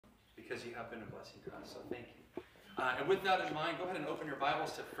because you have been a blessing to us, so thank you. And with that in mind, go ahead and open your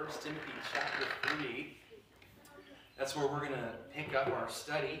Bibles to 1 Timothy chapter 3. That's where we're going to pick up our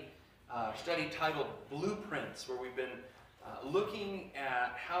study titled Blueprints, where we've been looking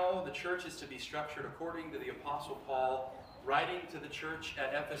at how the church is to be structured according to the Apostle Paul, writing to the church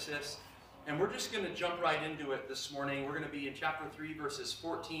at Ephesus. And we're just going to jump right into it this morning. We're going to be in chapter 3, verses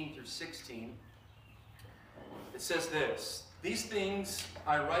 14 through 16. It says this: "These things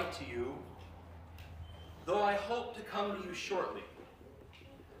I write to you, though I hope to come to you shortly.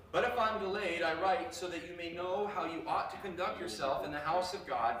 But if I'm delayed, I write so that you may know how you ought to conduct yourself in the house of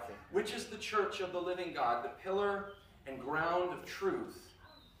God, which is the church of the living God, the pillar and ground of truth.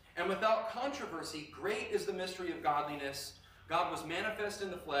 And without controversy, great is the mystery of godliness. God was manifest in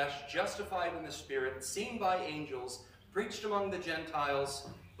the flesh, justified in the Spirit, seen by angels, preached among the Gentiles,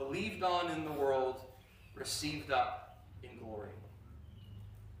 believed on in the world, received up in glory."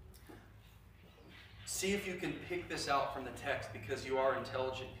 See if you can pick this out from the text, because you are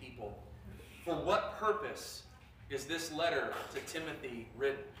intelligent people. For what purpose is this letter to Timothy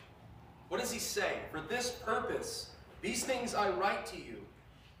written? What does he say? For this purpose, these things I write to you.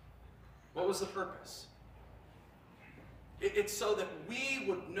 What was the purpose? It's so that we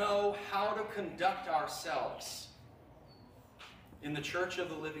would know how to conduct ourselves in the church of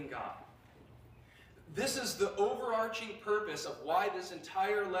the living God. This is the overarching purpose of why this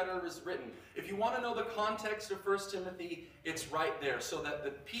entire letter is written. If you want to know the context of 1 Timothy, it's right there, so that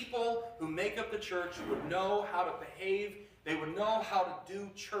the people who make up the church would know how to behave, they would know how to do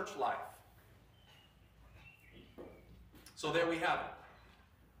church life. So there we have it.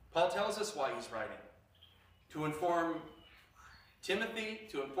 Paul tells us why he's writing. To inform Timothy,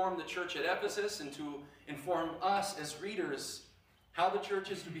 to inform the church at Ephesus, and to inform us as readers how the church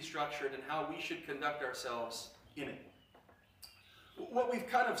is to be structured and how we should conduct ourselves in it. What we've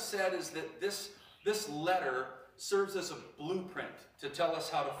kind of said is that this letter serves as a blueprint to tell us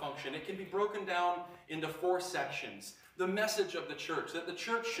how to function. It can be broken down into 4 sections. The message of the church, that the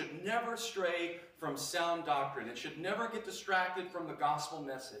church should never stray from sound doctrine. It should never get distracted from the gospel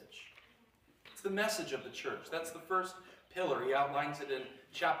message. It's the message of the church. That's the first pillar. He outlines it in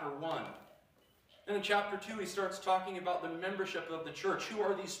chapter 1. And in chapter 2, he starts talking about the membership of the church. Who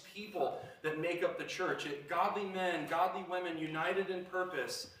are these people that make up the church? Godly men, godly women, united in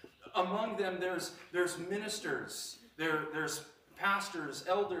purpose. Among them, there's ministers, there's pastors,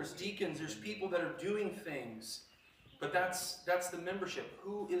 elders, deacons. There's people that are doing things. But that's the membership.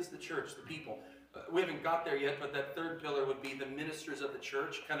 Who is the church? The people. We haven't got there yet, but that third pillar would be the ministers of the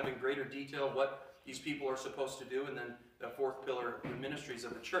church, kind of in greater detail what these people are supposed to do. And then the fourth pillar, the ministries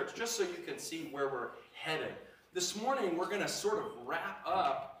of the church, just so you can see where we're headed. This morning, we're going to sort of wrap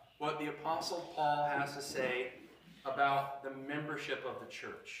up what the Apostle Paul has to say about the membership of the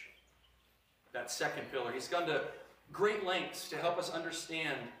church. That second pillar. He's gone to great lengths to help us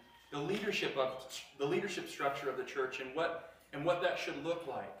understand the leadership structure of the church and what that should look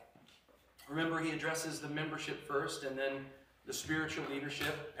like. Remember, he addresses the membership first, and then the spiritual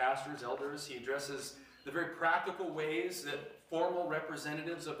leadership, pastors, elders. He addresses the very practical ways that formal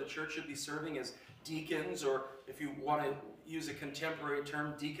representatives of the church should be serving as deacons, or if you want to use a contemporary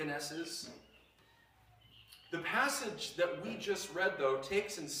term, deaconesses. The passage that we just read, though,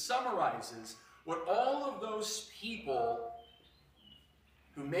 takes and summarizes what all of those people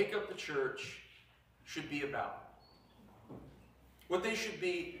who make up the church should be about. What they should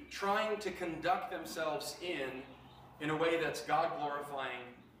be trying to conduct themselves in a way that's God-glorifying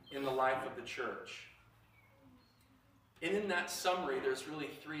in the life of the church. And in that summary, there's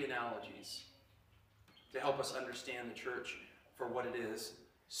really 3 analogies to help us understand the church for what it is,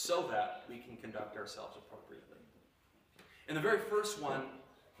 so that we can conduct ourselves appropriately. And the very first one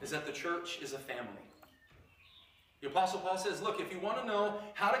is that the church is a family. The Apostle Paul says, look, if you want to know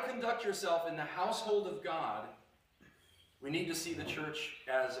how to conduct yourself in the household of God, we need to see the church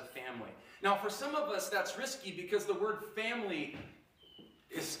as a family. Now, for some of us, that's risky because the word family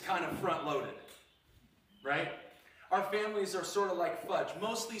is kind of front-loaded, right? Our families are sort of like fudge,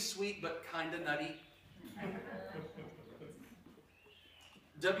 mostly sweet but kind of nutty.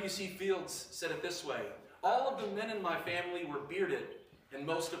 W.C. Fields said it this way: all of the men in my family were bearded, and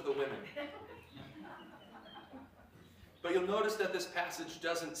most of the women. But you'll notice that this passage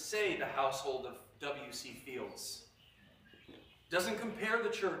doesn't say the household of W.C. Fields. It doesn't compare the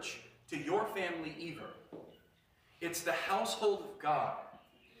church to your family either. It's the household of God.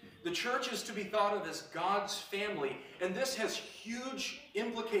 The church is to be thought of as God's family, and this has huge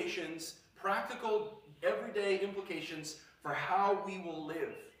implications, practical, everyday implications for how we will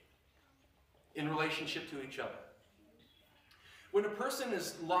live in relationship to each other. When a person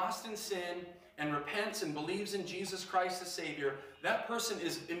is lost in sin and repents and believes in Jesus Christ as Savior, that person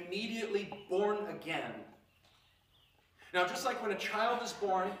is immediately born again. Now, just like when a child is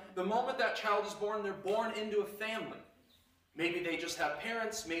born, the moment that child is born, they're born into a family. Maybe they just have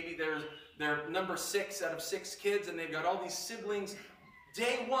parents. Maybe they're number 6 out of 6 kids, and they've got all these siblings.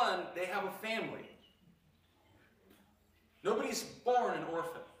 Day one, they have a family. Nobody's born an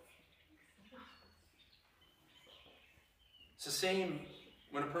orphan. It's the same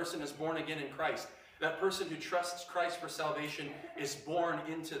when a person is born again in Christ. That person who trusts Christ for salvation is born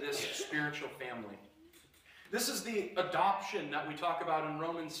into this spiritual family. This is the adoption that we talk about in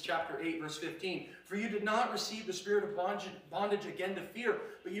Romans chapter 8, verse 15. For you did not receive the spirit of bondage again to fear,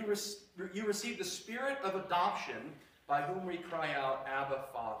 but you received the spirit of adoption, by whom we cry out, Abba,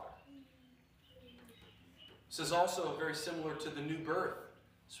 Father. This is also very similar to the new birth,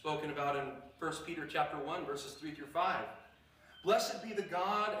 spoken about in 1 Peter chapter 1, verses 3 through 5. Blessed be the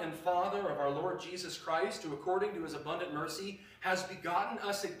God and Father of our Lord Jesus Christ, who according to his abundant mercy has begotten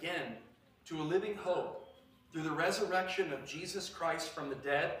us again to a living hope through the resurrection of Jesus Christ from the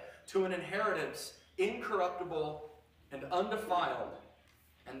dead, to an inheritance incorruptible and undefiled,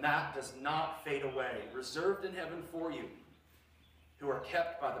 and that does not fade away, reserved in heaven for you, who are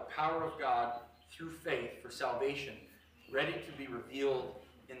kept by the power of God through faith for salvation, ready to be revealed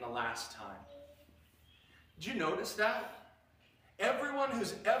in the last time. Did you notice that? Everyone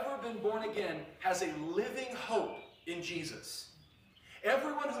who's ever been born again has a living hope in Jesus.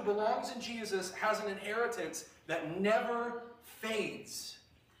 Everyone who belongs in Jesus has an inheritance that never fades.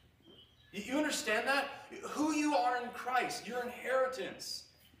 You understand that? Who you are in Christ, your inheritance,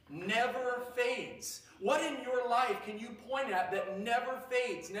 never fades. What in your life can you point at that never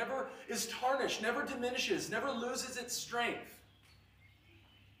fades, never is tarnished, never diminishes, never loses its strength?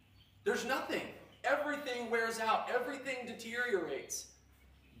 There's nothing. Everything wears out. Everything deteriorates.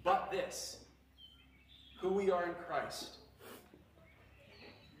 But this, who we are in Christ.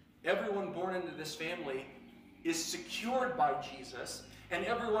 Everyone born into this family is secured by Jesus, and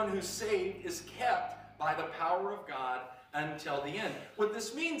everyone who's saved is kept by the power of God until the end. What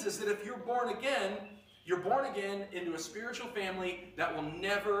this means is that if you're born again into a spiritual family that will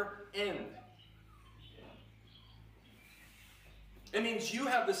never end. It means you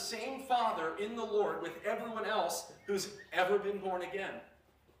have the same Father in the Lord with everyone else who's ever been born again.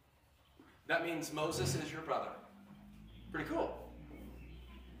 That means Moses is your brother. Pretty cool.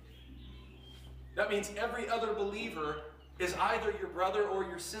 That means every other believer is either your brother or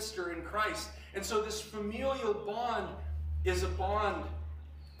your sister in Christ. And so this familial bond is a bond,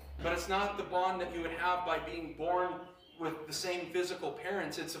 but it's not the bond that you would have by being born with the same physical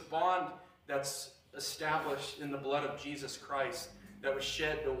parents. It's a bond that's established in the blood of Jesus Christ, that was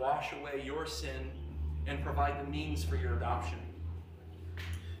shed to wash away your sin and provide the means for your adoption.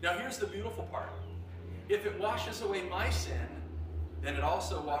 Now here's the beautiful part. If it washes away my sin, then it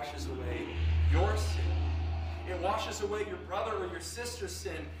also washes away your sin. It washes away your brother or your sister's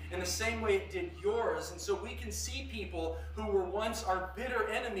sin in the same way it did yours. And so we can see people who were once our bitter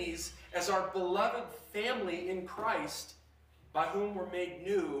enemies as our beloved family in Christ, by whom we're made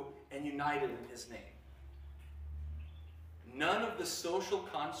new and united in his name. None of the social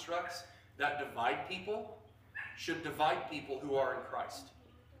constructs that divide people should divide people who are in Christ.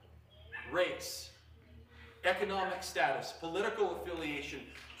 Race, economic status, political affiliation,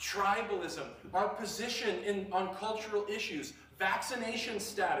 tribalism, our position on cultural issues, vaccination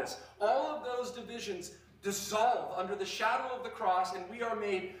status, all of those divisions dissolve under the shadow of the cross, and we are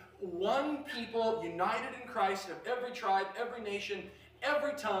made one people united in Christ, of every tribe, every nation,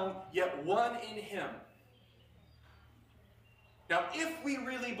 every tongue, yet one in him. Now, if we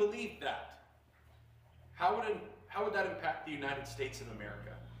really believed that, how would that impact the United States of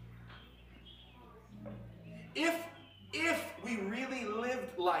America? If we really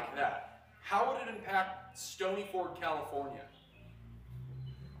lived like that, how would it impact Stonyford, California?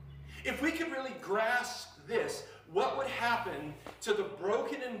 If we could really grasp this, what would happen to the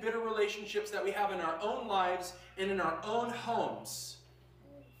broken and bitter relationships that we have in our own lives and in our own homes?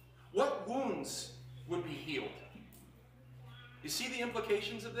 What wounds would be healed? You see the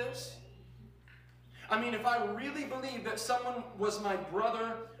implications of this? I mean, if I really believed that someone was my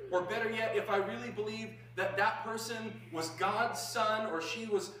brother, or better yet, if I really believed that that person was God's son or she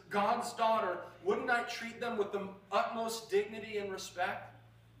was God's daughter, wouldn't I treat them with the utmost dignity and respect?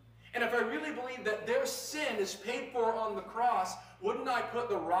 And if I really believed that their sin is paid for on the cross, wouldn't I put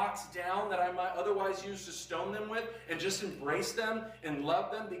the rocks down that I might otherwise use to stone them with and just embrace them and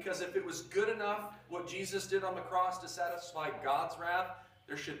love them? Because if it was good enough what Jesus did on the cross to satisfy God's wrath,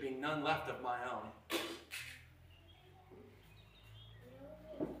 there should be none left of my own.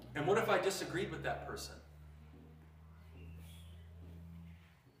 And what if I disagreed with that person?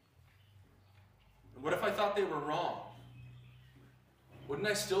 And what if I thought they were wrong? Wouldn't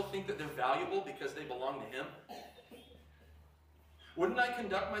I still think that they're valuable because they belong to him? Wouldn't I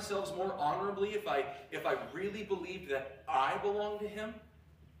conduct myself more honorably if I really believed that I belong to him?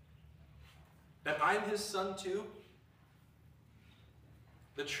 That I'm his son too?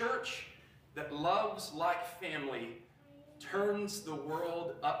 The church that loves like family turns the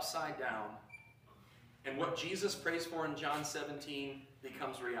world upside down. And what Jesus prays for in John 17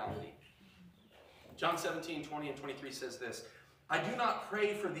 becomes reality. John 17, 20 and 23 says this, I do not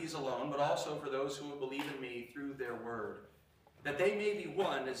pray for these alone, but also for those who will believe in me through their word, that they may be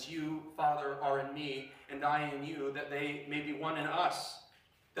one as you, Father, are in me, and I in you, that they may be one in us,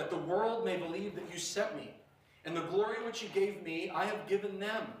 that the world may believe that you sent me. And the glory which you gave me, I have given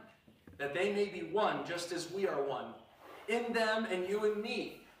them, that they may be one, just as we are one. In them and you and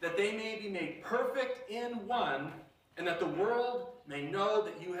me, that they may be made perfect in one, and that the world may know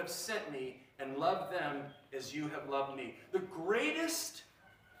that you have sent me and loved them as you have loved me. The greatest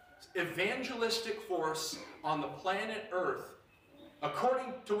evangelistic force on the planet Earth,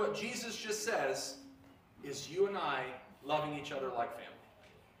 according to what Jesus just says, is you and I loving each other like family.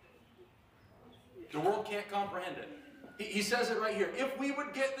 The world can't comprehend it. He says it right here. If we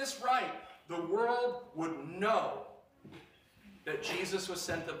would get this right, the world would know that Jesus was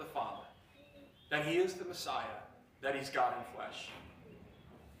sent of the Father, that he is the Messiah, that he's God in flesh.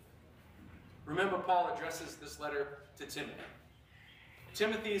 Remember, Paul addresses this letter to Timothy.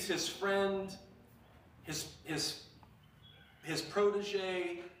 Timothy's his friend, his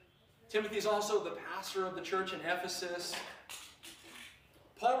protege. Timothy's also the pastor of the church in Ephesus.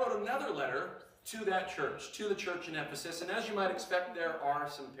 Paul wrote another letter to that church, to the church in Ephesus, and as you might expect, there are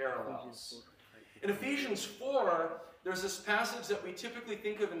some parallels. In Ephesians 4, there's this passage that we typically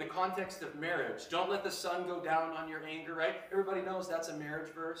think of in the context of marriage. Don't let the sun go down on your anger, right? Everybody knows that's a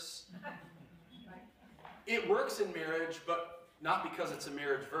marriage verse. It works in marriage, but not because it's a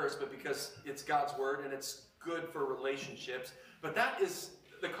marriage verse, but because it's God's word and it's good for relationships. But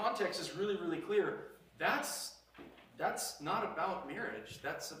the context is really, really clear. That's not about marriage.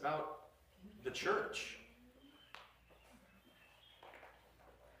 That's about the church.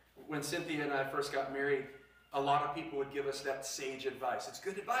 When Cynthia and I first got married, a lot of people would give us that sage advice. It's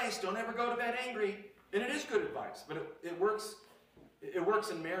good advice. Don't ever go to bed angry. And it is good advice, but it works. It works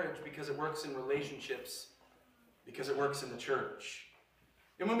in marriage because it works in relationships, because it works in the church.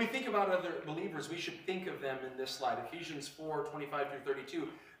 And when we think about other believers, we should think of them in this light. Ephesians 4, 25 through 32.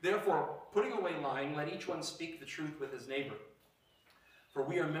 Therefore, putting away lying, let each one speak the truth with his neighbor. For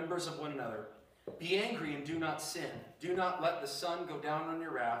we are members of one another. Be angry and do not sin. Do not let the sun go down on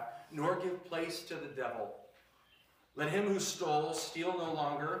your wrath, nor give place to the devil. Let him who stole steal no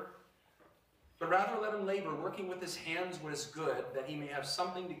longer, but rather let him labor, working with his hands what is good, that he may have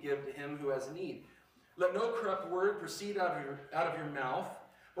something to give to him who has need. Let no corrupt word proceed out of your mouth,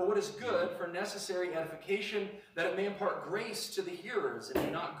 but what is good for necessary edification, that it may impart grace to the hearers, and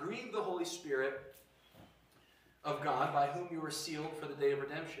may not grieve the Holy Spirit of God, by whom you were sealed for the day of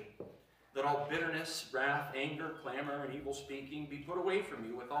redemption. Let all bitterness, wrath, anger, clamor, and evil speaking be put away from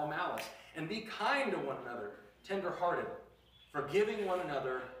you with all malice. And be kind to one another, tender-hearted, forgiving one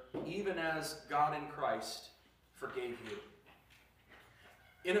another, even as God in Christ forgave you.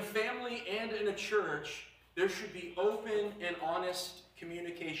 In a family and in a church, there should be open and honest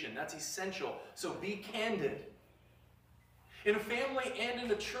communication. That's essential. So be candid. In a family and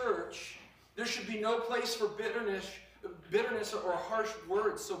in a church, there should be no place for bitterness or harsh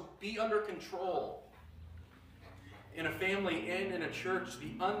words, so be under control. In a family and in a church,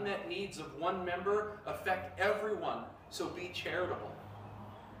 the unmet needs of one member affect everyone, so be charitable.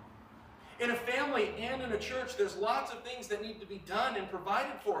 In a family and in a church, there's lots of things that need to be done and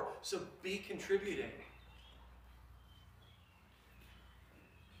provided for, so be contributing.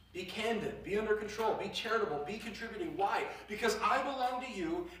 Be candid, be under control, be charitable, be contributing. Why? Because I belong to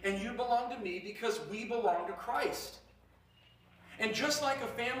you and you belong to me because we belong to Christ. And just like a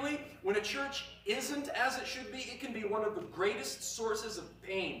family, when a church isn't as it should be, it can be one of the greatest sources of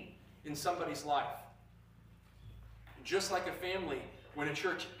pain in somebody's life. Just like a family, when a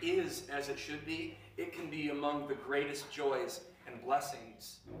church is as it should be, it can be among the greatest joys and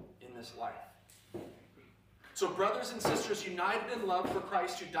blessings in this life. So brothers and sisters, united in love for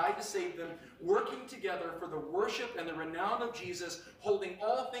Christ who died to save them, working together for the worship and the renown of Jesus, holding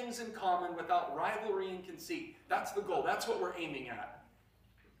all things in common without rivalry and conceit. That's the goal. That's what we're aiming at.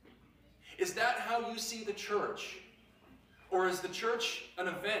 Is that how you see the church? Or is the church an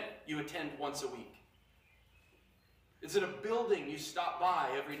event you attend once a week? Is it a building you stop by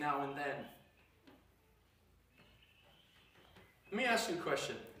every now and then? Let me ask you a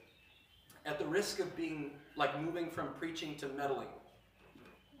question. At the risk of being like moving from preaching to meddling.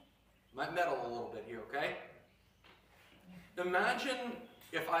 Might meddle a little bit here, okay? Imagine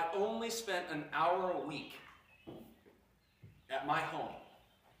if I only spent an hour a week at my home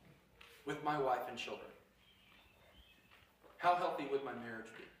with my wife and children. How healthy would my marriage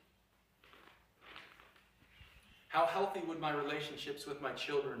be? How healthy would my relationships with my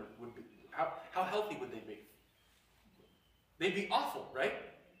children would be? How healthy would they be? They'd be awful, right?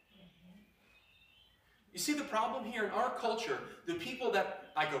 You see the problem here in our culture, the people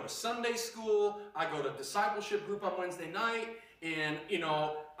that I go to Sunday school, I go to discipleship group on Wednesday night, and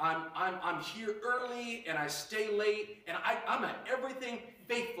I'm here early and I stay late and I'm at everything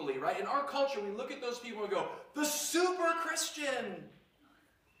faithfully, right? In our culture, we look at those people and go, the super Christian.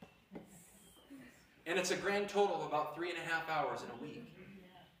 And it's a grand total of about 3.5 hours in a week.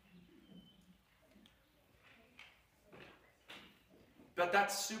 But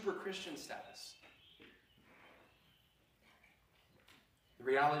that's super Christian status. The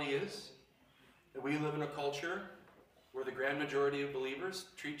reality is that we live in a culture where the grand majority of believers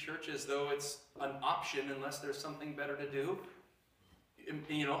treat church as though it's an option unless there's something better to do.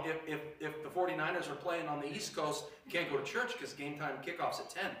 You know, if the 49ers are playing on the East Coast, you can't go to church because game time kickoff's at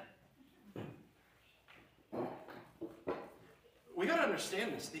 10. We got to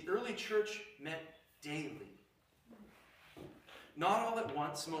understand this. The early church met daily. Not all at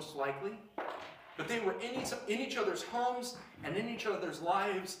once, most likely, but they were in each other's homes and in each other's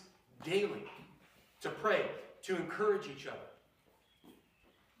lives daily to pray, to encourage each other.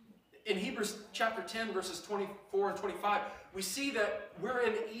 In Hebrews chapter 10, verses 24 and 25, we see that we're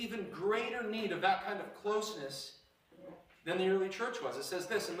in even greater need of that kind of closeness than the early church was. It says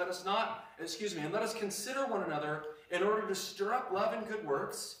this, and let us consider one another in order to stir up love and good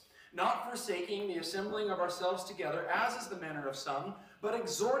works, not forsaking the assembling of ourselves together, as is the manner of some, but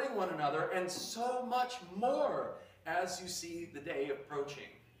exhorting one another, and so much more as you see the day approaching.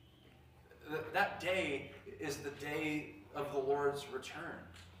 That day is the day of the Lord's return.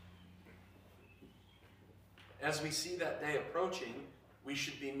 As we see that day approaching, we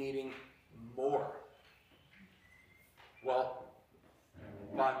should be needing more. Well,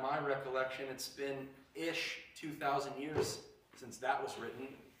 by my recollection, it's been 2,000 years since that was written.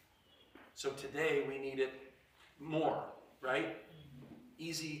 So today we need it more, right?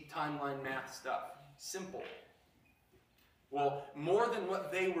 Easy timeline math stuff. Simple. Well, more than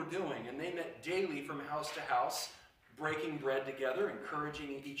what they were doing, and they met daily from house to house, breaking bread together,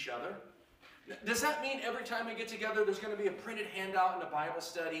 encouraging each other. Does that mean every time we get together there's going to be a printed handout and a Bible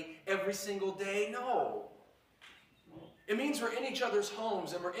study every single day? No. It means we're in each other's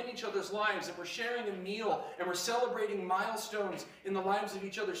homes and we're in each other's lives and we're sharing a meal and we're celebrating milestones in the lives of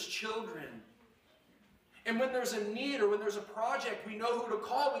each other's children. And when there's a need or when there's a project, we know who to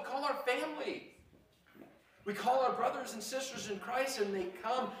call. We call our family. We call our brothers and sisters in Christ, and they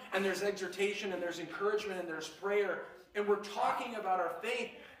come, and there's exhortation and there's encouragement and there's prayer. And we're talking about our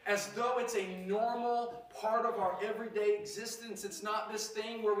faith as though it's a normal part of our everyday existence. It's not this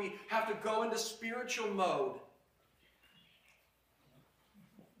thing where we have to go into spiritual mode.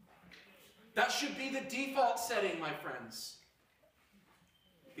 That should be the default setting, my friends.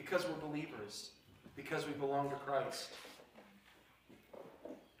 Because we're believers. Because we belong to Christ.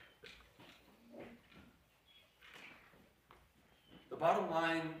 The bottom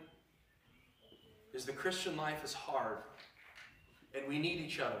line is the Christian life is hard. And we need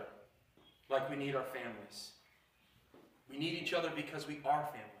each other like we need our families. We need each other because we are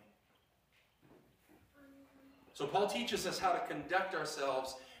family. So Paul teaches us how to conduct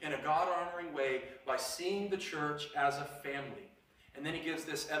ourselves in a God-honoring way by seeing the church as a family. And then he gives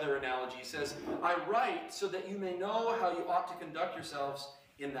this other analogy. He says, I write so that you may know how you ought to conduct yourselves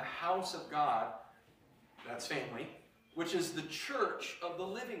in the house of God, that's family, which is the church of the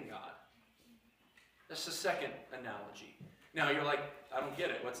living God. That's the second analogy. Now you're like, I don't get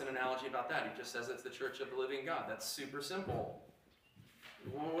it. What's an analogy about that? He just says it's the church of the living God. That's super simple.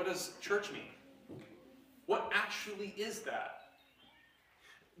 Well, what does church mean? What actually is that?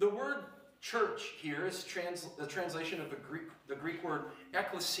 The word church here is the translation of the Greek word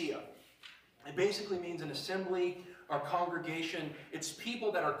ekklesia. It basically means an assembly or congregation. It's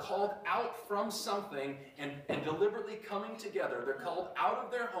people that are called out from something and deliberately coming together. They're called out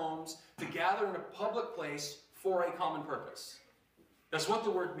of their homes to gather in a public place for a common purpose. That's what the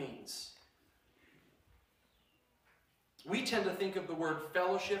word means. We tend to think of the word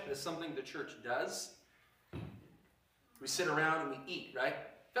fellowship as something the church does. We sit around and we eat, right?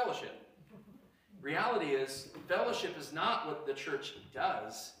 Fellowship. Reality is, fellowship is not what the church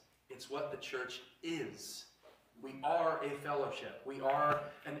does, it's what the church is. We are a fellowship. We are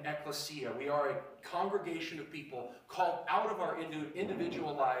an ecclesia. We are a congregation of people called out of our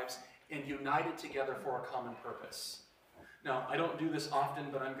individual lives and united together for a common purpose. Now, I don't do this often,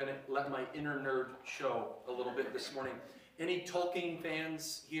 but I'm going to let my inner nerd show a little bit this morning. Any Tolkien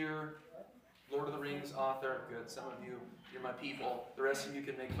fans here? Lord of the Rings author? Good. Some of you, you're my people. The rest of you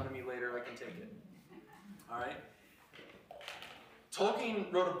can make fun of me later. I can take it. All right?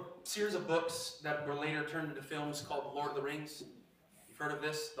 Tolkien wrote a series of books that were later turned into films called The Lord of the Rings. You've heard of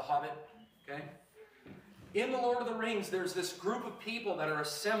this? The Hobbit? Okay? In The Lord of the Rings, there's this group of people that are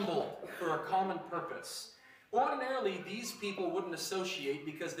assembled for a common purpose. Ordinarily, these people wouldn't associate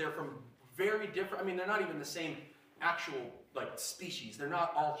because they're from very different, I mean, they're not even the same actual, species. They're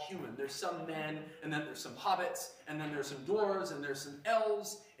not all human. There's some men, and then there's some hobbits, and then there's some dwarves, and there's some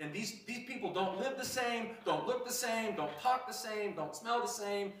elves, and these people don't live the same, don't look the same, don't talk the same, don't smell the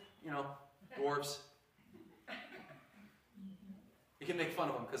same, dwarves. You can make fun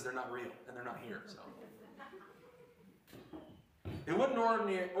of them because they're not real, and they're not here, so. They wouldn't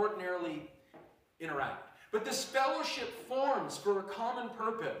ordinarily interact. But this fellowship forms for a common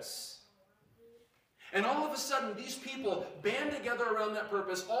purpose. And all of a sudden, these people band together around that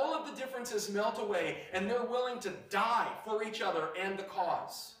purpose. All of the differences melt away, and they're willing to die for each other and the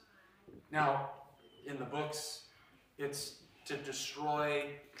cause. Now, in the books, it's to destroy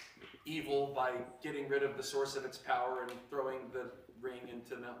evil by getting rid of the source of its power and throwing the ring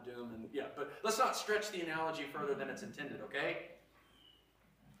into Mount Doom. And but let's not stretch the analogy further than it's intended, okay?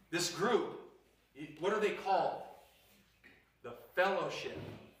 This group, what are they called? The Fellowship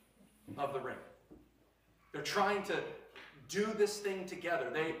of the Ring. They're trying to do this thing together.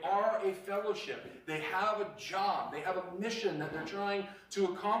 They are a fellowship. They have a job. They have a mission that they're trying to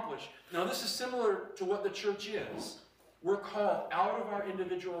accomplish. Now, this is similar to what the church is. We're called out of our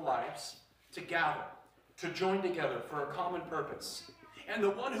individual lives to gather, to join together for a common purpose. And the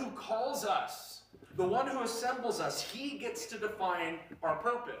one who calls us, the one who assembles us, he gets to define our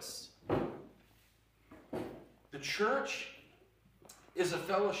purpose. The church is a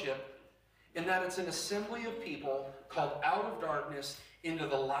fellowship in that it's an assembly of people called out of darkness into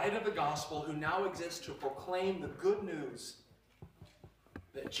the light of the gospel who now exist to proclaim the good news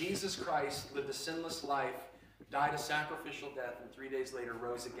that Jesus Christ lived a sinless life, died a sacrificial death, and 3 days later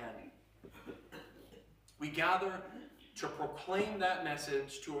rose again. We gather to proclaim that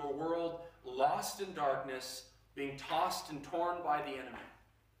message to a world lost in darkness, being tossed and torn by the enemy.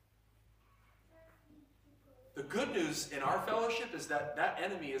 The good news in our fellowship is that that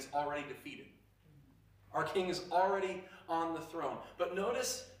enemy is already defeated. Our King is already on the throne. But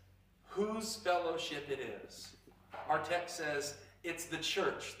notice whose fellowship it is. Our text says it's the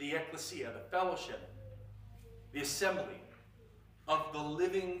church, the ecclesia, the fellowship, the assembly of the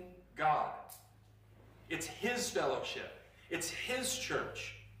living God. It's his fellowship. It's his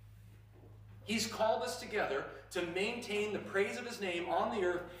church. He's called us together to maintain the praise of his name on the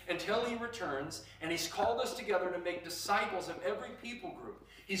earth until he returns, and he's called us together to make disciples of every people group.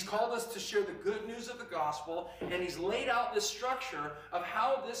 He's called us to share the good news of the gospel, and he's laid out this structure of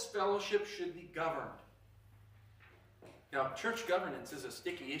how this fellowship should be governed. Now, church governance is a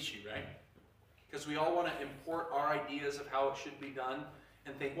sticky issue, right? Because we all want to import our ideas of how it should be done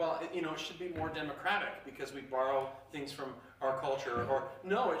and think, well, it should be more democratic because we borrow things from our culture. Or,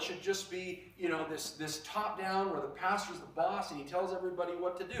 no, it should just be, this top-down where the pastor's the boss and he tells everybody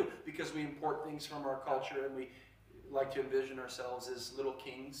what to do because we import things from our culture and we like to envision ourselves as little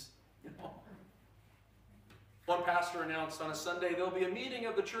kings. One pastor announced on a Sunday, there'll be a meeting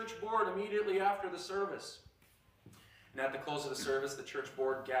of the church board immediately after the service. And at the close of the service, the church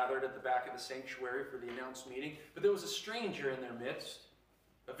board gathered at the back of the sanctuary for the announced meeting. But there was a stranger in their midst,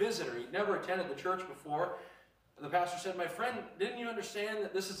 a visitor. He'd never attended the church before. And the pastor said, "My friend, didn't you understand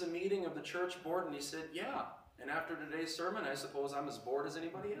that this is a meeting of the church board?" And he said, "Yeah. And after today's sermon, I suppose I'm as bored as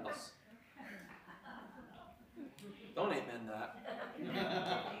anybody else." Don't amen that.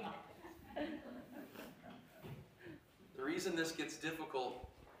 The reason this gets difficult,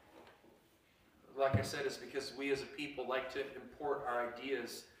 like I said, is because we as a people like to import our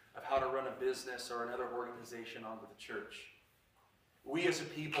ideas of how to run a business or another organization onto the church. We as a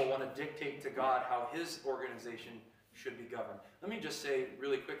people want to dictate to God how his organization should be governed. Let me just say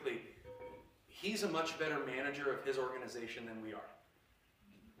really quickly, he's a much better manager of his organization than we are.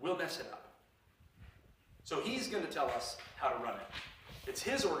 We'll mess it up. So he's going to tell us how to run it. It's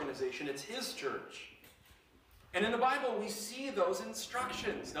his organization, it's his church. And in the Bible, we see those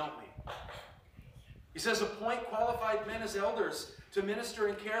instructions, don't we? He says, appoint qualified men as elders to minister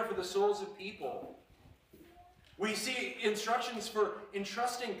and care for the souls of people. We see instructions for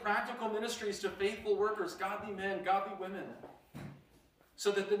entrusting practical ministries to faithful workers, godly men, godly women,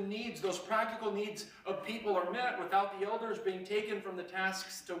 so that the needs, those practical needs of people are met without the elders being taken from the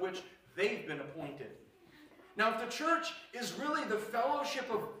tasks to which they've been appointed. Now, if the church is really the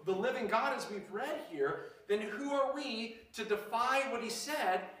fellowship of the living God as we've read here, then who are we to defy what he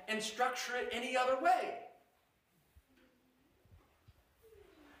said and structure it any other way?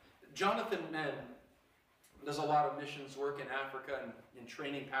 Jonathan Menn does a lot of missions work in Africa and in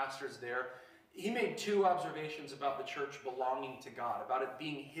training pastors there. He made two observations about the church belonging to God, about it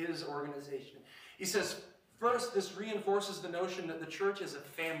being his organization. He says, first, this reinforces the notion that the church is a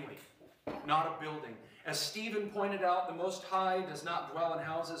family, not a building. As Stephen pointed out, the Most High does not dwell in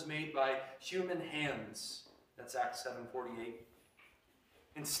houses made by human hands. That's Acts 7:48.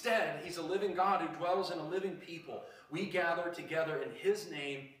 Instead, he's a living God who dwells in a living people. We gather together in his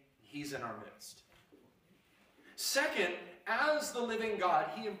name. He's in our midst. Second, as the living God,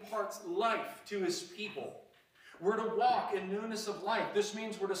 he imparts life to his people. We're to walk in newness of life. This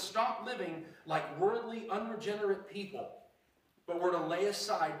means we're to stop living like worldly, unregenerate people. But we're to lay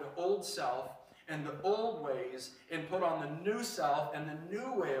aside the old self and the old ways and put on the new self and the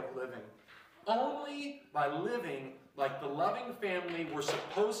new way of living. Only by living like the loving family we're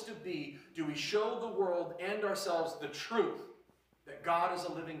supposed to be do we show the world and ourselves the truth that God is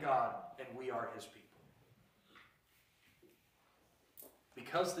a living God and we are his people.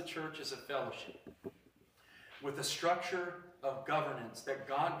 Because the church is a fellowship with a structure of governance that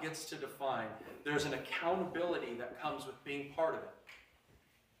God gets to define, there's an accountability that comes with being part of it.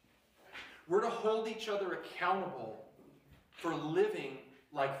 We're to hold each other accountable for living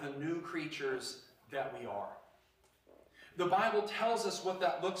like the new creatures that we are. The Bible tells us what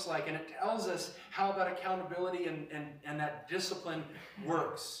that looks like, and it tells us how that accountability and that discipline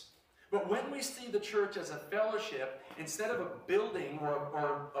works. But when we see the church as a fellowship, instead of a building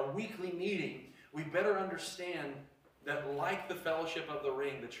or a weekly meeting, we better understand that like the fellowship of the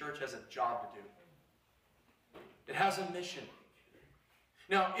ring, the church has a job to do. It has a mission.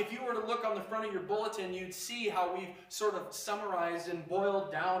 Now, if you were to look on the front of your bulletin, you'd see how we've sort of summarized and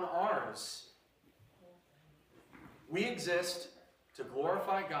boiled down ours. We exist to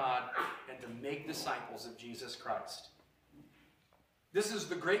glorify God and to make disciples of Jesus Christ. This is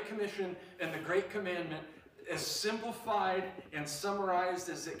the Great Commission and the Great Commandment, as simplified and summarized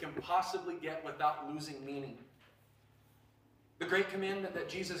as it can possibly get without losing meaning. The Great Commandment that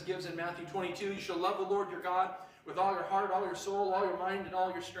Jesus gives in Matthew 22, you shall love the Lord your God with all your heart, all your soul, all your mind, and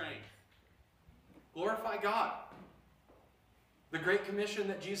all your strength. Glorify God. The Great Commission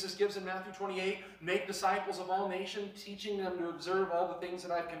that Jesus gives in Matthew 28, make disciples of all nations, teaching them to observe all the things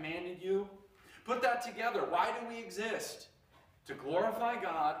that I've commanded you. Put that together. Why do we exist? To glorify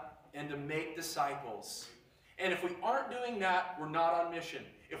God and to make disciples. And if we aren't doing that, we're not on mission.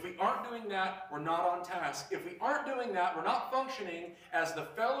 If we aren't doing that, we're not on task. If we aren't doing that, we're not functioning as the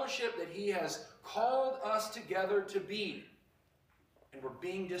fellowship that he has called us together to be. And we're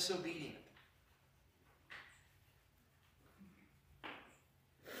being disobedient.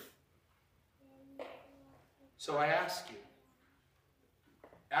 So I ask you,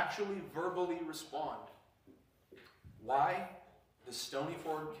 actually verbally respond. Why does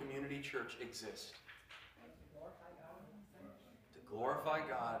Stonyford Community Church exist? To glorify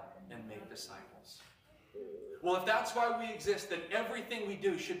God and make disciples. Well, if that's why we exist, then everything we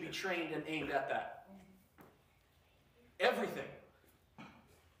do should be trained and aimed at that. Everything.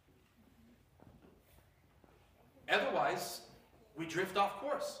 Otherwise, we drift off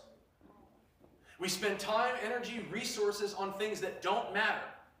course. We spend time, energy, resources on things that don't matter,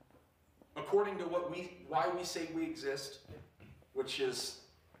 according to why we say we exist, which is,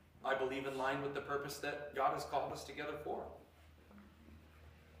 I believe, in line with the purpose that God has called us together for.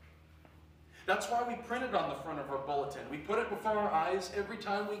 That's why we print it on the front of our bulletin. We put it before our eyes every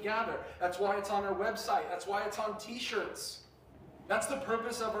time we gather. That's why it's on our website. That's why it's on t-shirts. That's the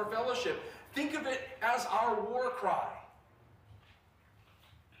purpose of our fellowship. Think of it as our war cry.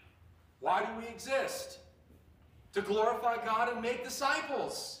 Why do we exist? To glorify God and make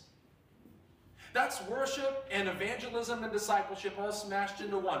disciples. That's worship and evangelism and discipleship all smashed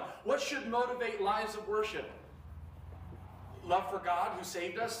into one. What should motivate lives of worship? Love for God who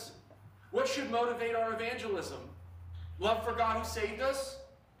saved us. What should motivate our evangelism? Love for God who saved us.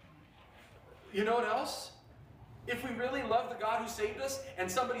 You know what else? If we really love the God who saved us and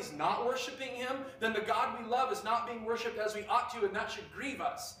somebody's not worshiping him, then the God we love is not being worshipped as we ought to, and that should grieve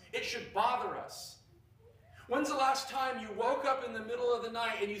us. It should bother us. When's the last time you woke up in the middle of the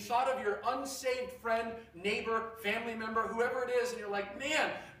night and you thought of your unsaved friend, neighbor, family member, whoever it is, and you're like, man,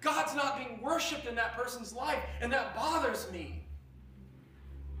 God's not being worshipped in that person's life, and that bothers me.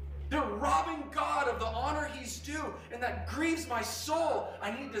 They're robbing God of the honor he's due, and that grieves my soul.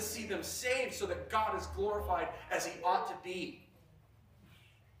 I need to see them saved so that God is glorified as he ought to be.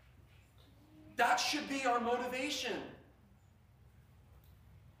 That should be our motivation.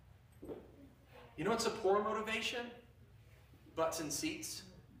 You know what's a poor motivation? Butts and seats.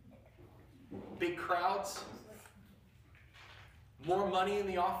 Big crowds. More money in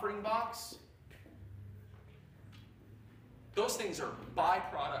the offering box. Those things are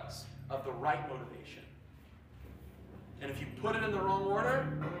byproducts of the right motivation. And if you put it in the wrong order,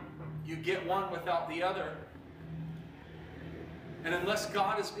 you get one without the other. And unless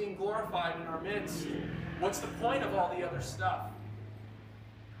God is being glorified in our midst, what's the point of all the other stuff?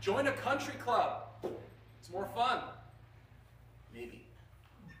 Join a country club. It's more fun. Maybe.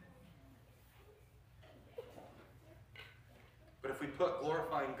 But if we put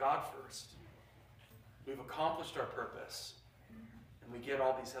glorifying God first, we've accomplished our purpose. And we get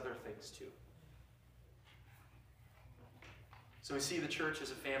all these other things too. So we see the church as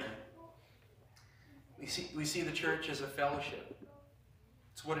a family. We see the church as a fellowship.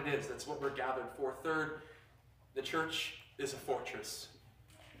 It's what it is. That's what we're gathered for. Third, the church is a fortress.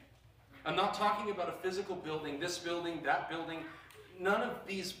 I'm not talking about a physical building, this building, that building. None of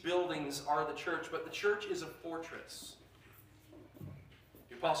these buildings are the church, but the church is a fortress.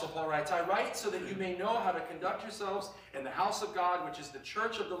 The Apostle Paul writes, I write so that you may know how to conduct yourselves in the house of God, which is the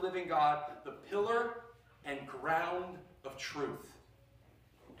church of the living God, the pillar and ground of truth.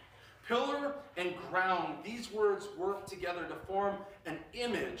 Pillar and ground, these words work together to form an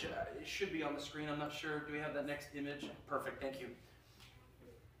image. It should be on the screen, I'm not sure. Do we have that next image? Perfect, thank you.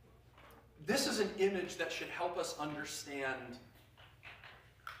 This is an image that should help us understand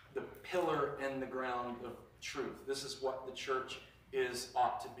the pillar and the ground of truth. This is what the church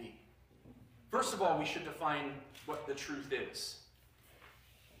ought to be. First of all, we should define what the truth is.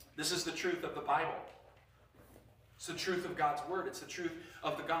 This is the truth of the Bible. It's the truth of God's word. It's the truth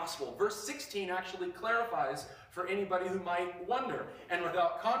of the gospel. Verse 16 actually clarifies for anybody who might wonder. And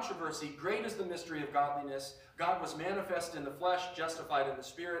without controversy, great is the mystery of godliness. God was manifest in the flesh, justified in the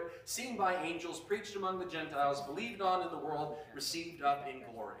spirit, seen by angels, preached among the Gentiles, believed on in the world, received up in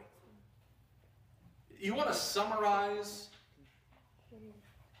glory. You want to summarize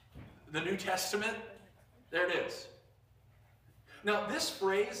the New Testament? There it is. Now this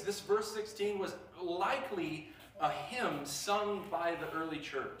phrase, this verse 16, was likely a hymn sung by the early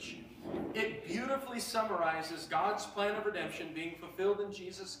church. It beautifully summarizes God's plan of redemption being fulfilled in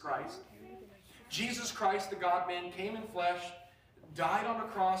Jesus Christ. Jesus Christ, the God-man, came in flesh, died on a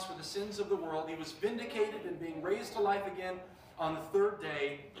cross for the sins of the world. He was vindicated and being raised to life again on the third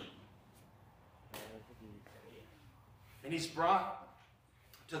day. And he's brought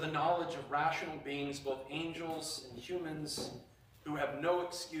to the knowledge of rational beings, both angels and humans, who have no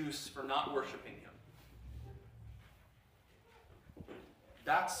excuse for not worshiping him.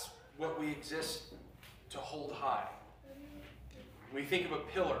 That's what we exist to hold high. When we think of a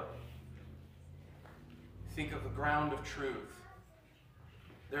pillar, think of the ground of truth.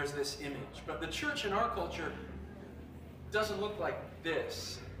 There's this image. But the church in our culture doesn't look like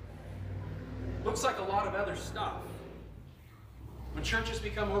this. It looks like a lot of other stuff. When churches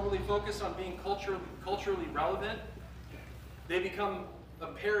become overly focused on being culturally relevant, they become a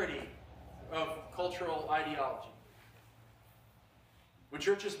parody of cultural ideology. When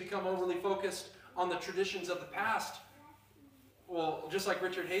churches become overly focused on the traditions of the past, well, just like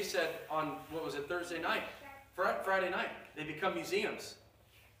Richard Hayes said on, Thursday night, Friday night, they become museums.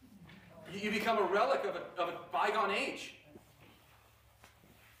 You become a relic of a bygone age.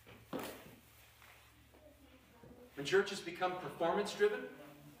 When churches become performance-driven,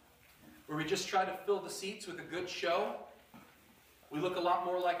 where we just try to fill the seats with a good show, we look a lot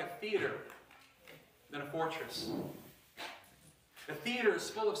more like a theater than a fortress. A theater is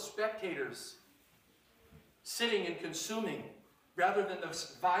full of spectators sitting and consuming, rather than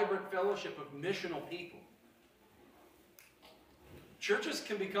this vibrant fellowship of missional people. Churches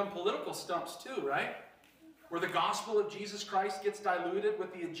can become political stumps too, right? Where the gospel of Jesus Christ gets diluted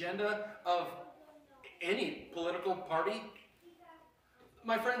with the agenda of any political party.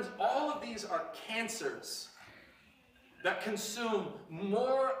 My friends, all of these are cancers that consume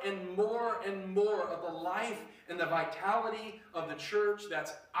more and more and more of the life and the vitality of the church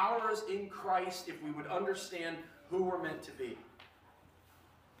that's ours in Christ if we would understand who we're meant to be.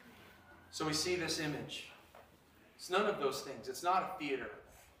 So we see this image. It's none of those things. It's not a theater.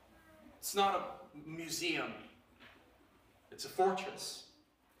 It's not a museum. It's a fortress.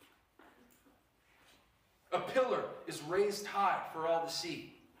 A pillar is raised high for all to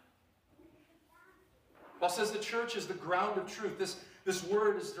see. Paul says the church is the ground of truth. This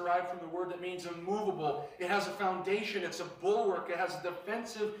word is derived from the word that means immovable. It has a foundation. It's a bulwark. It has a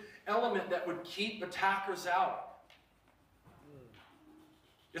defensive element that would keep attackers out.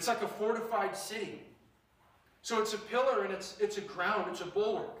 It's like a fortified city. So it's a pillar and it's a ground. It's a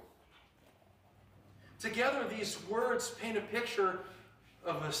bulwark. Together, these words paint a picture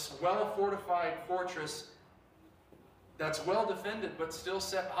of a well-fortified fortress that's well defended but still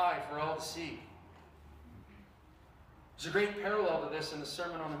set high for all to see. There's a great parallel to this in the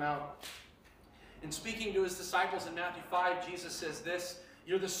Sermon on the Mount. In speaking to his disciples in Matthew 5, Jesus says this,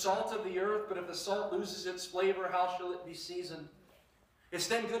 "You're the salt of the earth, but if the salt loses its flavor, how shall it be seasoned? It's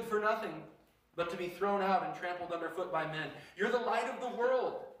then good for nothing, but to be thrown out and trampled underfoot by men. You're the light of the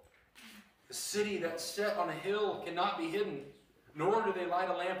world. The city that's set on a hill cannot be hidden, nor do they light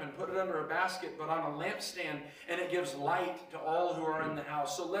a lamp and put it under a basket, but on a lampstand, and it gives light to all who are in the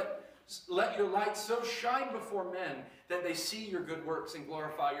house. So let your light so shine before men that they see your good works and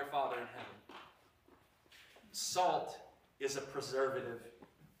glorify your Father in heaven." Salt is a preservative.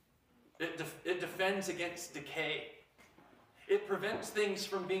 It defends against decay. It prevents things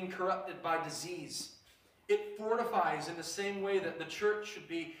from being corrupted by disease. It fortifies in the same way that the church should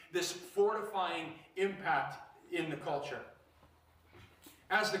be this fortifying impact in the culture.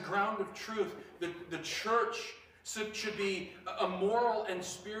 As the ground of truth, the church should be a moral and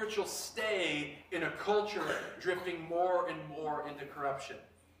spiritual stay in a culture drifting more and more into corruption.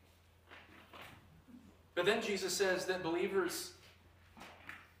 But then Jesus says that believers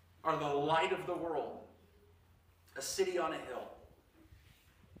are the light of the world, a city on a hill.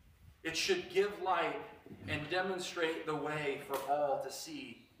 It should give light and demonstrate the way for all to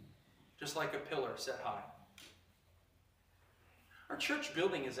see, just like a pillar set high. Our church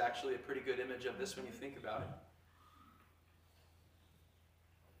building is actually a pretty good image of this when you think about it.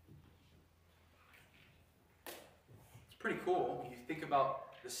 It's pretty cool when you think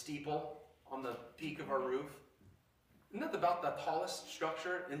about the steeple on the peak of our roof. Isn't that about the tallest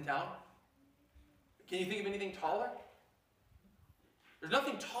structure in town? Can you think of anything taller? There's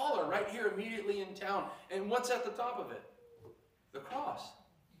nothing taller right here immediately in town. And what's at the top of it? The cross.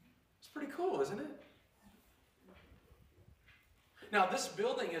 It's pretty cool, isn't it? Now, this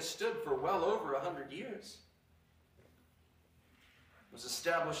building has stood for well over 100 years. It was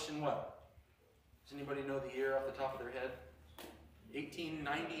established in what? Does anybody know the year off the top of their head?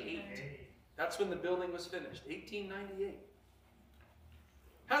 1898. That's when the building was finished. 1898.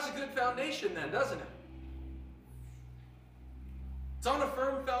 Has a good foundation then, doesn't it? It's on a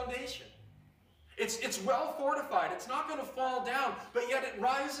firm foundation. It's well fortified. It's not going to fall down, but yet it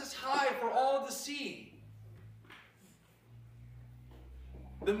rises high for all to see.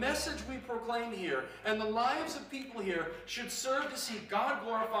 The message we proclaim here and the lives of people here should serve to see God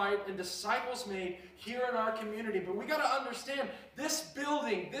glorified and disciples made here in our community. But we got to understand this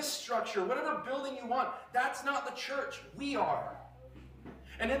building, this structure, whatever building you want, that's not the church. We are.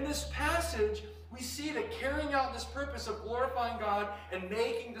 And in this passage, we see that carrying out this purpose of glorifying God and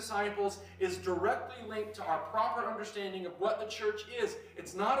making disciples is directly linked to our proper understanding of what the church is.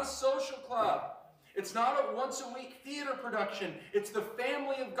 It's not a social club. It's not a once-a-week theater production. It's the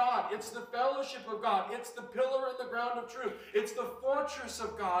family of God. It's the fellowship of God. It's the pillar and the ground of truth. It's the fortress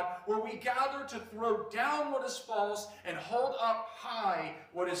of God where we gather to throw down what is false and hold up high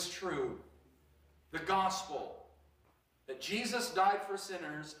what is true. The gospel. That Jesus died for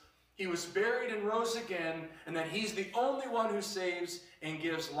sinners, he was buried and rose again, and that he's the only one who saves and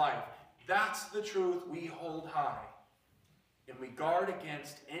gives life. That's the truth we hold high. And we guard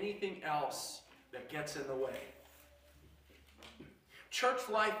against anything else that gets in the way. Church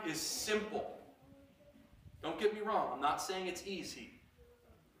life is simple. Don't get me wrong, I'm not saying it's easy.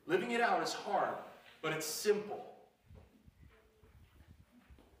 Living it out is hard, but it's simple.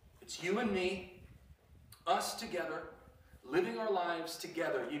 It's you and me, us together, living our lives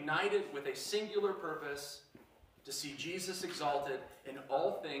together, united with a singular purpose to see Jesus exalted in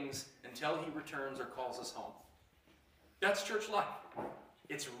all things until he returns or calls us home. That's church life.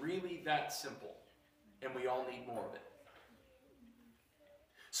 It's really that simple, and we all need more of it.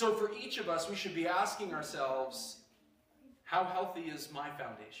 So for each of us, we should be asking ourselves, how healthy is my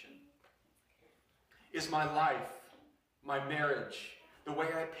foundation? Is my life, my marriage, the way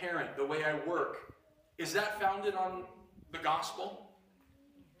I parent, the way I work, is that founded on the gospel?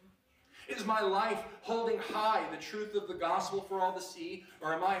 Is my life holding high the truth of the gospel for all to see?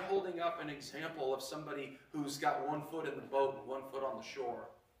 Or am I holding up an example of somebody who's got one foot in the boat and one foot on the shore?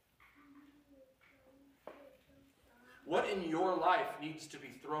 What in your life needs to be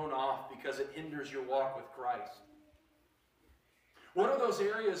thrown off because it hinders your walk with Christ? What are those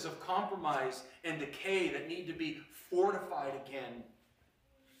areas of compromise and decay that need to be fortified again?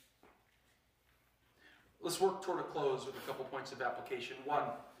 Let's work toward a close with a couple points of application. One,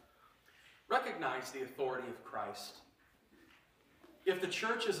 recognize the authority of Christ. If the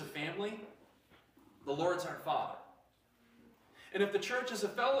church is a family, the Lord's our Father. And if the church is a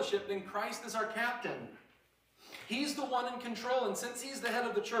fellowship, then Christ is our captain. He's the one in control, and since He's the head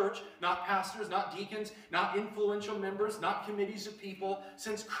of the church, not pastors, not deacons, not influential members, not committees of people,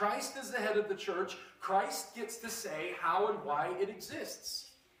 since Christ is the head of the church, Christ gets to say how and why it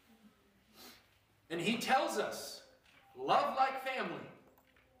exists. And He tells us, love like family.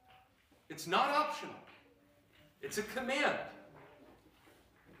 It's not optional. It's a command.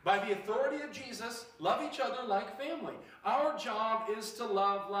 By the authority of Jesus, love each other like family. Our job is to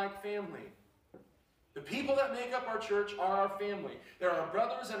love like family. The people that make up our church are our family. They're our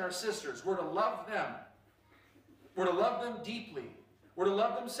brothers and our sisters. We're to love them. We're to love them deeply. We're to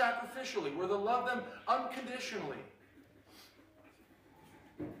love them sacrificially. We're to love them unconditionally.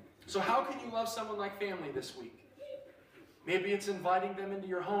 So how can you love someone like family this week? Maybe it's inviting them into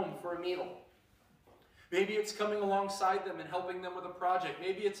your home for a meal. Maybe it's coming alongside them and helping them with a project.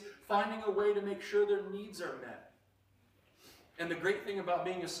 Maybe it's finding a way to make sure their needs are met. And the great thing about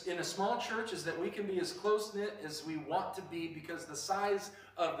being in a small church is that we can be as close-knit as we want to be because the size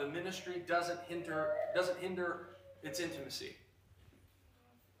of the ministry doesn't hinder its intimacy.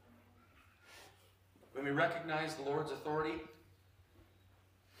 When we recognize the Lord's authority,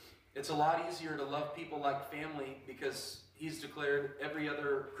 it's a lot easier to love people like family because He's declared every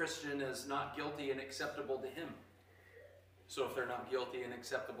other Christian as not guilty and acceptable to Him. So if they're not guilty and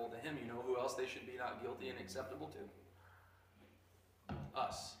acceptable to Him, you know who else they should be not guilty and acceptable to?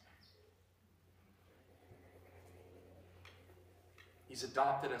 Us. He's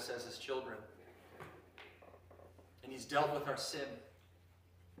adopted us as His children. And He's dealt with our sin.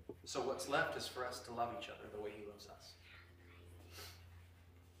 So what's left is for us to love each other the way He loves us.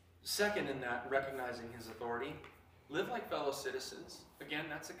 Second in that, recognizing His authority, live like fellow citizens. Again,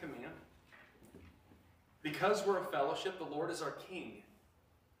 that's a command. Because we're a fellowship, the Lord is our King.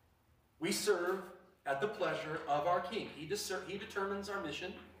 We serve at the pleasure of our King. He determines our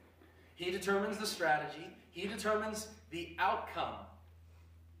mission. He determines the strategy. He determines the outcome.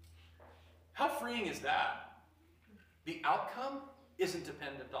 How freeing is that? The outcome isn't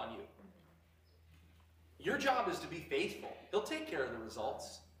dependent on you. Your job is to be faithful. He'll take care of the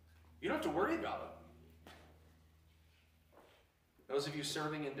results. You don't have to worry about it. Those of you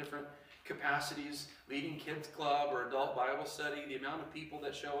serving in different capacities, leading kids club or adult Bible study, the amount of people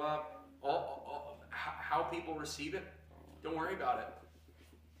that show up, how people receive it, don't worry about it.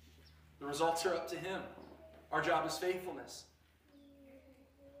 The results are up to Him. Our job is faithfulness.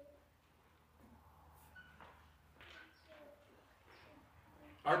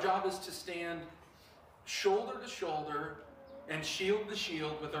 Our job is to stand shoulder to shoulder and shield to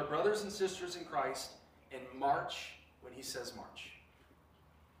shield with our brothers and sisters in Christ and march when He says march.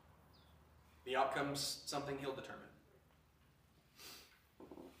 The outcome's something He'll determine.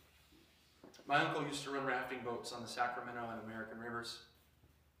 My uncle used to run rafting boats on the Sacramento and American rivers.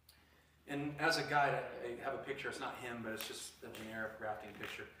 And as a guide, I have a picture. It's not him, but it's just a generic rafting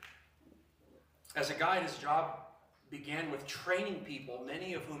picture. As a guide, his job began with training people,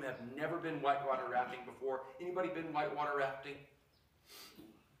 many of whom have never been whitewater rafting before. Anybody been whitewater rafting?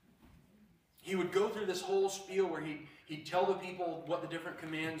 He would go through this whole spiel where he'd tell the people what the different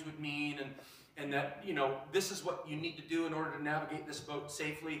commands would mean and that, you know, this is what you need to do in order to navigate this boat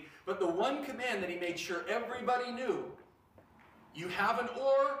safely. But the one command that he made sure everybody knew, you have an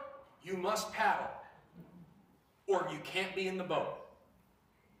oar, you must paddle, or you can't be in the boat.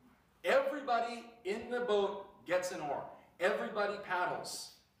 Everybody in the boat gets an oar. Everybody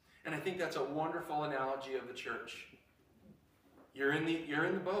paddles. And I think that's a wonderful analogy of the church. You're in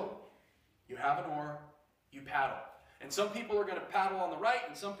the boat. You have an oar, you paddle. And some people are going to paddle on the right,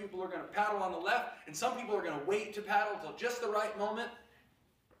 and some people are going to paddle on the left, and some people are going to wait to paddle until just the right moment.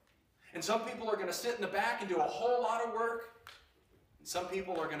 And some people are going to sit in the back and do a whole lot of work. And some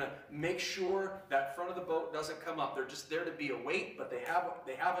people are going to make sure that front of the boat doesn't come up. They're just there to be a weight, but they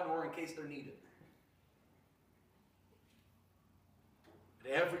have an oar in case they're needed.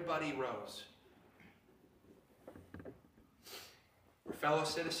 But everybody rows. We're fellow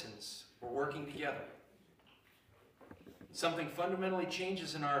citizens. We're working together. Something fundamentally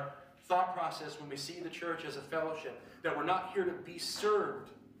changes in our thought process when we see the church as a fellowship, that we're not here to be served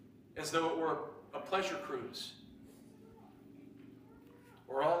as though it were a pleasure cruise.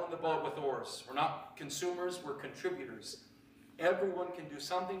 We're all in the boat with oars. We're not consumers, we're contributors. Everyone can do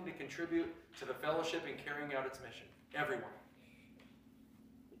something to contribute to the fellowship in carrying out its mission. Everyone.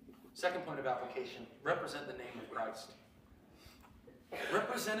 Second point of application, represent the name of Christ.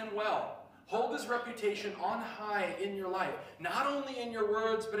 Represent him well. Hold his reputation on high in your life. Not only in your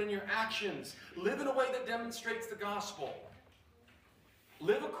words, but in your actions. Live in a way that demonstrates the gospel.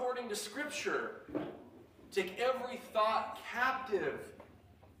 Live according to Scripture. Take every thought captive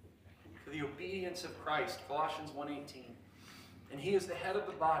to the obedience of Christ. Colossians 1:18. And he is the head of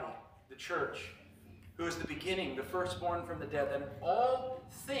the body, the church, who is the beginning, the firstborn from the dead, that in all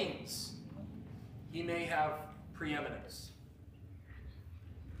things he may have preeminence.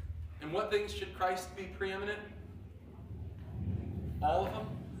 And what things should Christ be preeminent? All of them.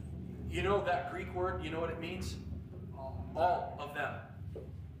 You know that Greek word, you know what it means? All of them.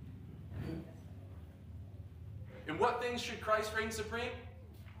 And what things should Christ reign supreme?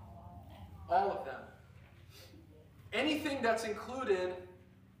 All of them. Anything that's included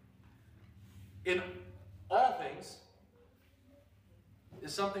in all things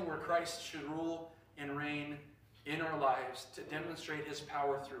is something where Christ should rule and reign in our lives to demonstrate his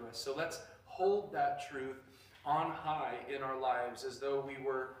power through us. So let's hold that truth on high in our lives as though we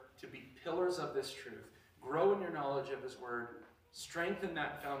were to be pillars of this truth. Grow in your knowledge of his word. Strengthen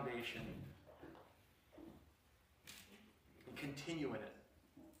that foundation. And continue in it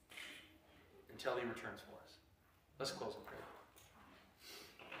until he returns for us. Let's close in prayer.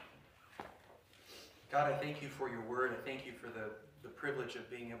 God, I thank you for your word. I thank you for the privilege of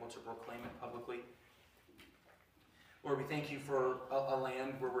being able to proclaim it publicly. Lord, we thank you for a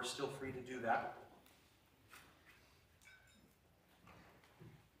land where we're still free to do that.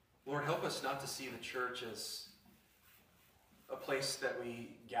 Lord, help us not to see the church as a place that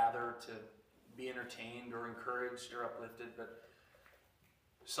we gather to be entertained or encouraged or uplifted, but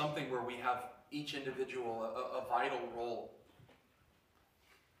something where we have each individual a vital role.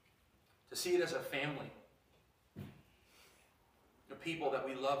 To see it as a family. The people that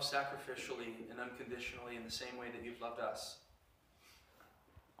we love sacrificially and unconditionally in the same way that you've loved us.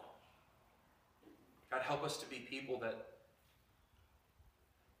 God, help us to be people that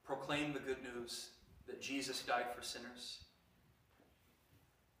proclaim the good news that Jesus died for sinners,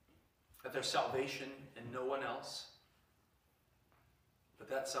 that there's salvation in no one else, but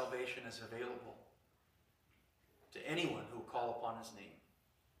that salvation is available to anyone who will call upon his name.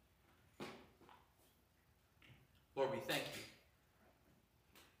 Lord, we thank you.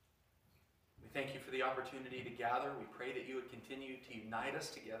 We thank you for the opportunity to gather. We pray that you would continue to unite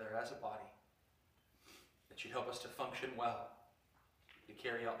us together as a body, that you'd help us to function well, to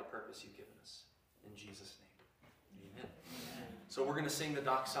carry out the purpose you've given us. In Jesus' name, amen. So we're going to sing the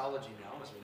doxology now as we